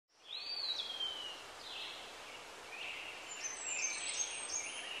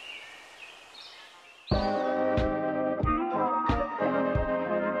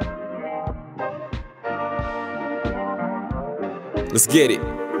Let's get it.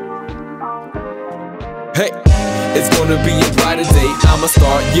 Hey, it's gonna be a brighter day. I'ma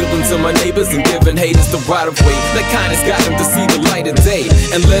start yielding to my neighbors and giving haters the right of way. That kindness got them to see the light of day,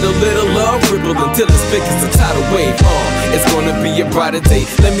 and let a little love ripple until it's big as a tidal wave. It's gonna be a brighter day.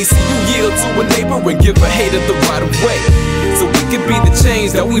 Let me see you yield to a neighbor and give a hater the right of way, so we can be the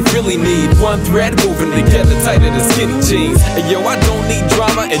change that we really need. One thread moving together tighter than skinny jeans. And yo, I don't need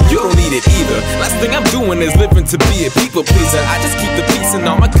drama and you don't need it either. Last thing I'm doing is living to be a people pleaser. I just keep the peace in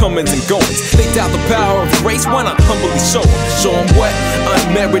all my comings and goings. They doubt the power of grace when I humbly show them what?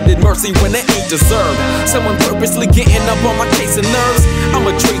 Unmerited mercy when it ain't deserved. Someone purposely getting up on my case and nerves.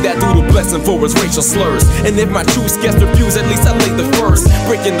 I'ma trade that through the blessing for his racial slurs. And if my truths gets refused, at least I lay the first.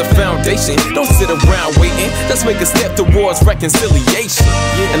 Breaking the foundation, don't sit around waiting. Let's make a step towards reconciliation,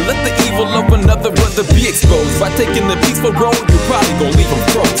 and let the evil of another brother be exposed. By taking the peaceful road, you're probably gonna leave him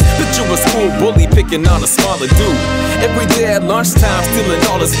froze. Picture a school bully picking on a smaller dude. Every day at lunchtime, stealing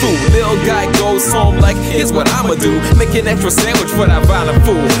all his food. Little guy goes home like, here's what I'ma do. Make an extra sandwich for that violent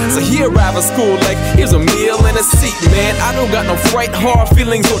fool. So he arrive at school like, here's a meal and a seat, man. I don't got no fright, hard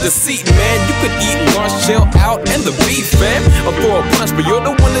feelings, or deceit, man. You could eat lunch, chill out, and the beef, fam. Or throw a punch, but you're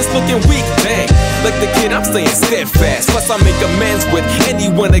the one that's looking weak, dang. Like the kid, I'm staying steadfast. Plus I make amends with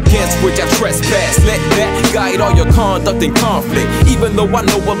anyone against which I trespass. Let that guide all your conduct and conflict, even though I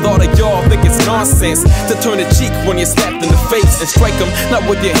know a lot of y'all think it's nonsense to turn a cheek when you're slapped in the face and strike them, not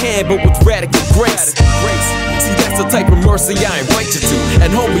with your hand but with radical grace. See, that's the type of mercy I invite you to,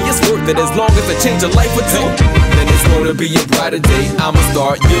 and homie, it's worth it as long as I change a life or two. Then it's gonna be a brighter day. I'ma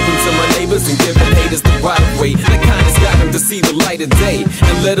start yielding to my neighbors and giving haters the right of way. That kindness got them to see the light of day,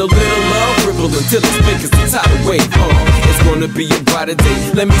 and let a little love ripple until it's big as the tidal wave. It's gonna be a brighter day.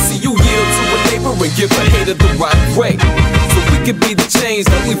 Let me see you yield to a neighbor and give a hater the right way, so we can be the change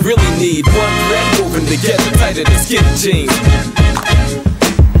that we really need. One thread moving together tighter than skinny jeans.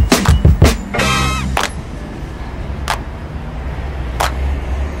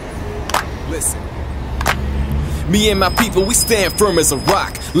 Listen. Me and my people, we stand firm as a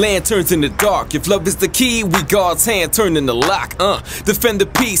rock. Lanterns in the dark. If love is the key, we God's hand turned in the lock. Defend the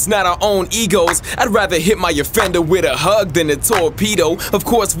peace, not our own egos. I'd rather hit my offender with a hug than a torpedo. Of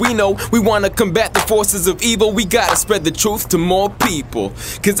course we know we wanna combat the forces of evil. We gotta spread the truth to more people,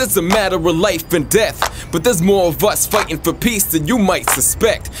 cause it's a matter of life and death. But there's more of us fighting for peace than you might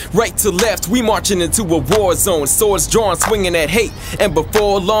suspect. Right to left, we marching into a war zone. Swords drawn, swinging at hate. And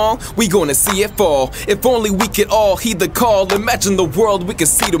before long, we gonna see it fall. If only we could all heed the call. Imagine the world we could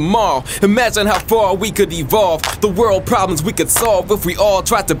see tomorrow. Imagine how far we could evolve. The world problems we could solve if we all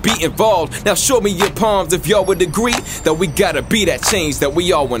tried to be involved. Now show me your palms if y'all would agree that we gotta be that change that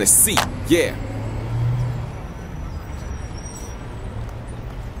we all wanna see. Yeah.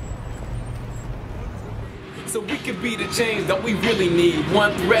 So we can be the change that we really need.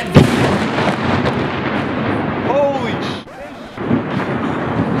 One thread. Holy shit.